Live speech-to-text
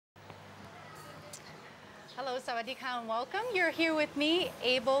Hello, Sawadika, and welcome. You're here with me,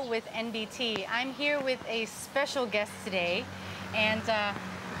 Abel with NBT. I'm here with a special guest today, and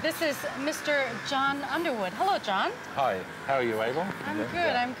this is Mr. John Underwood. Hello, John. Hi, how are you, Abel? I'm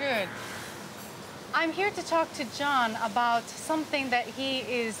good, I'm good. I'm here to talk to John about something that he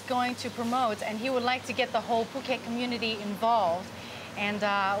is going to promote, and he would like to get the whole Phuket community involved. And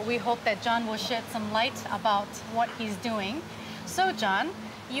we hope that John will shed some light about what he's doing. So, John,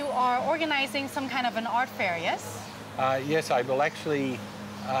 you are organizing some kind of an art fair, yes? Yes, Abel. Actually,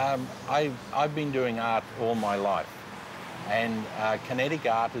 I've been doing art all my life. And kinetic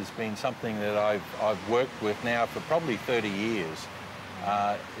art has been something that I've worked with now for probably 30 years.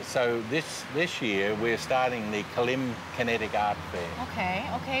 So this year we're starting the Kalim Kinetic Art Fair. Okay,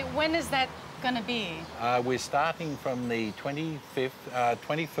 okay. When is that going to be? We're starting from the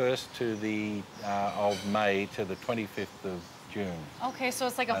 21st to the of May to the 25th of June. Okay, so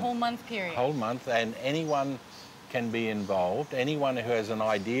it's like a whole month period. Whole month, and anyone can be involved. Anyone who has an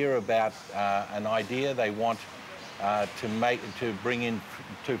idea about an idea they want to bring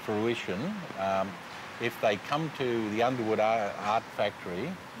into fruition. If they come to the Underwood Art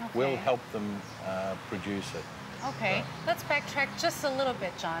Factory, we'll help them produce it. Okay, let's backtrack just a little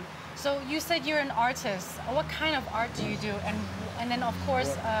bit, John. So you said you're an artist. What kind of art do you do? And then, of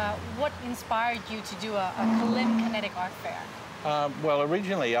course, what inspired you to do a Kalim Kinetic Art Fair? Well,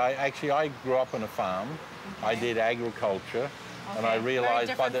 originally, I grew up on a farm. Okay. I did agriculture. And I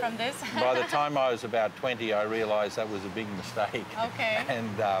realised by the time I was about 20, I realised that was a big mistake. Okay.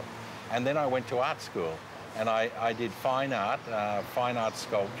 And then I went to art school, and I did fine art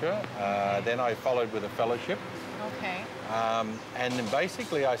sculpture. Then I followed with a fellowship. Okay. And then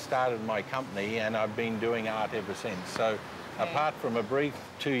basically I started my company, and I've been doing art ever since. So apart from a brief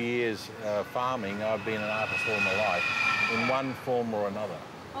 2 years farming, I've been an artist all my life in one form or another.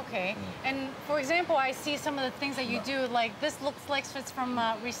 Okay, and for example, I see some of the things that you do, like this looks like it's from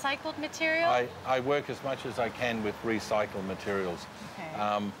recycled material? I work as much as I can with recycled materials.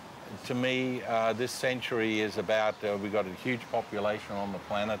 Okay. To me, this century is about, we've got a huge population on the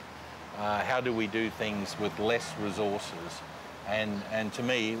planet. How do we do things with less resources? And to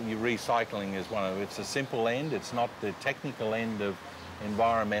me, recycling is one of it. It's a simple end. It's not the technical end of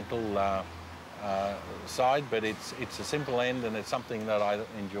environmental side, but it's a simple end, and it's something that I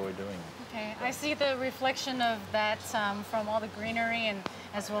enjoy doing. Okay, I see the reflection of that from all the greenery and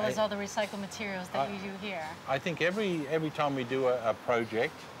as well as all the recycled materials that you do here. I think every time we do a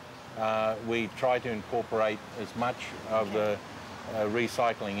project, we try to incorporate as much of the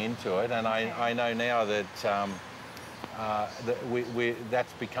recycling into it, and I know now that,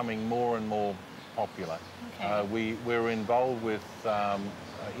 that's becoming more and more popular. Okay. We're involved with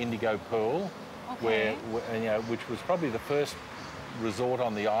Indigo Pearl, which was probably the first resort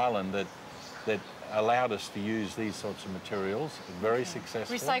on the island that allowed us to use these sorts of materials. Very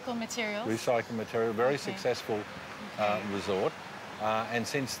successful. Recycled materials. Recycled material. Very successful resort. And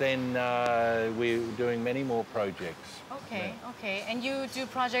since then, we're doing many more projects. Okay, okay. And you do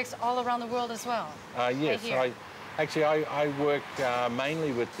projects all around the world as well? Yes. Right, I work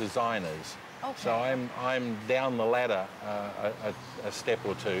mainly with designers. Okay. So I'm down the ladder a step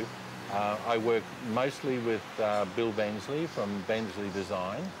or two. I work mostly with Bill Bensley from Bensley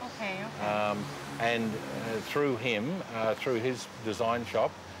Design. Okay, okay. And through him, through his design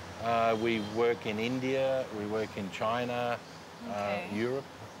shop, we work in India, we work in China, Europe.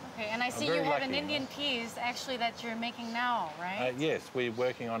 Okay, and I see you have an Indian piece actually that you're making now, right? Yes, we're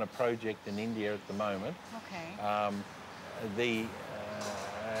working on a project in India at the moment. Okay.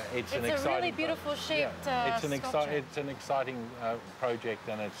 It's a really beautiful shaped sculpture. It's an exciting project,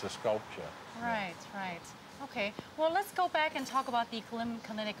 and it's a sculpture. Right, right. Okay, well, let's go back and talk about the Kalim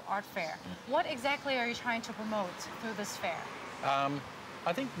Kinetic Art Fair. What exactly are you trying to promote through this fair?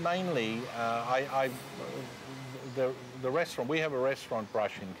 I think mainly the restaurant. We have a restaurant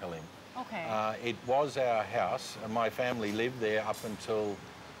brush in Kalim. Okay. It was our house, and my family lived there up until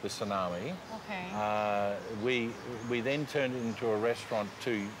the tsunami. Okay. We then turned it into a restaurant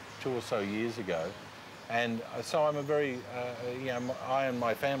two or so years ago, and so I'm I and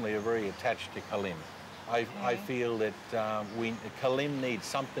my family are very attached to Kalim. I feel that Kalim needs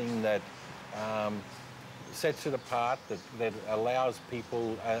something that sets it apart, that allows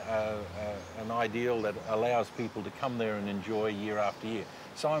people an ideal that allows people to come there and enjoy year after year.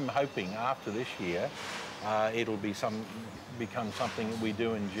 So I'm hoping after this year it'll become something that we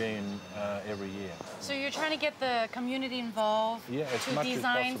do in June every year. So you're trying to get the community involved to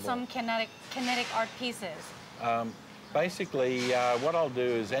design some kinetic art pieces? Basically, what I'll do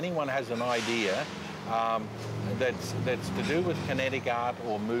is anyone has an idea, that's to do with kinetic art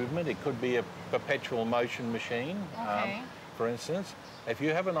or movement. It could be a perpetual motion machine, Okay. for instance. If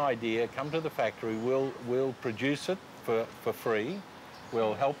you have an idea, come to the factory. We'll produce it for free.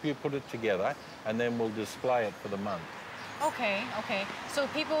 We'll help you put it together, and then we'll display it for the month. Okay, okay. So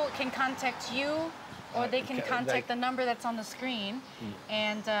people can contact you, or they can contact the number that's on the screen,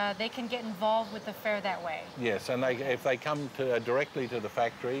 and they can get involved with the fair that way. Yes, and if they come directly to the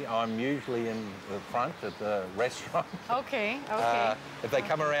factory, I'm usually in the front at the restaurant. Okay, okay. If they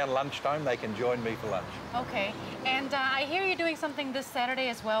come around lunchtime, they can join me for lunch. Okay, and I hear you're doing something this Saturday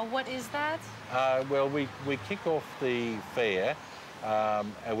as well. What is that? Well, we kick off the fair.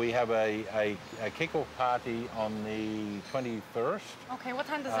 And we have a kick-off party on the 21st. Okay, what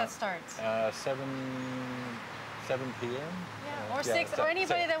time does that start? 7 p.m. Yeah, or 6, or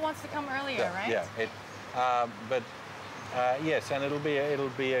anybody that wants to come earlier, right? Yeah. Yes, and it'll be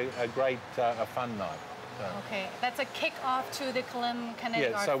a great, fun night. So. Okay, that's a kick-off to the Kalim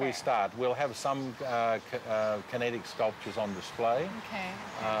Kinetic Art Fair. Fair. We start. We'll have some kinetic sculptures on display. Okay.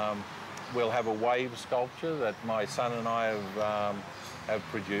 We'll have a wave sculpture that my son and I have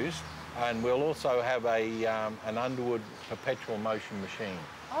produced, and we'll also have an Underwood perpetual motion machine.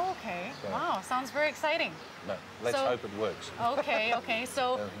 Oh, okay. So, wow, sounds very exciting. No, let's hope it works. Okay, okay.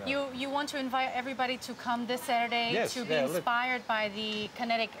 So you want to invite everybody to come this Saturday to be inspired by the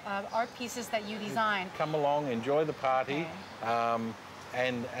kinetic art pieces that you designed. Come along, enjoy the party. Okay.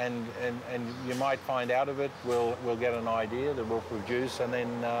 And you might find out of it. We'll get an idea that we'll produce, and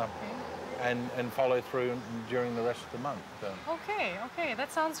then and follow through during the rest of the month. So. Okay, okay,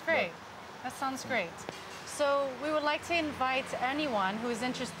 that sounds great. Yeah. That sounds great. So we would like to invite anyone who is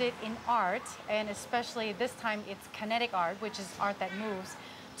interested in art, and especially this time it's kinetic art, which is art that moves,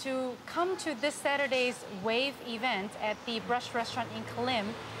 to come to this Saturday's Wave event at the Brush Restaurant in Kalim,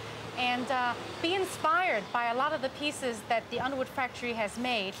 and be inspired by a lot of the pieces that the Underwood factory has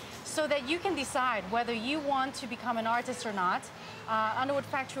made, so that you can decide whether you want to become an artist or not. Underwood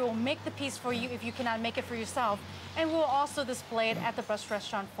factory will make the piece for you if you cannot make it for yourself, and we'll also display it at the Brush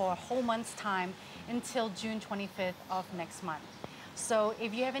Restaurant for a whole month's time until June 25th of next month. So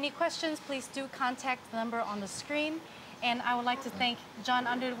if you have any questions, please do contact the number on the screen. And I would like to thank John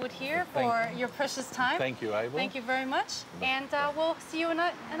Underwood here for your precious time. Thank you, Abel. Thank you very much. And we'll see you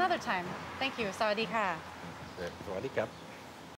another time. Thank you. Sawadee ka. Sawadee ka.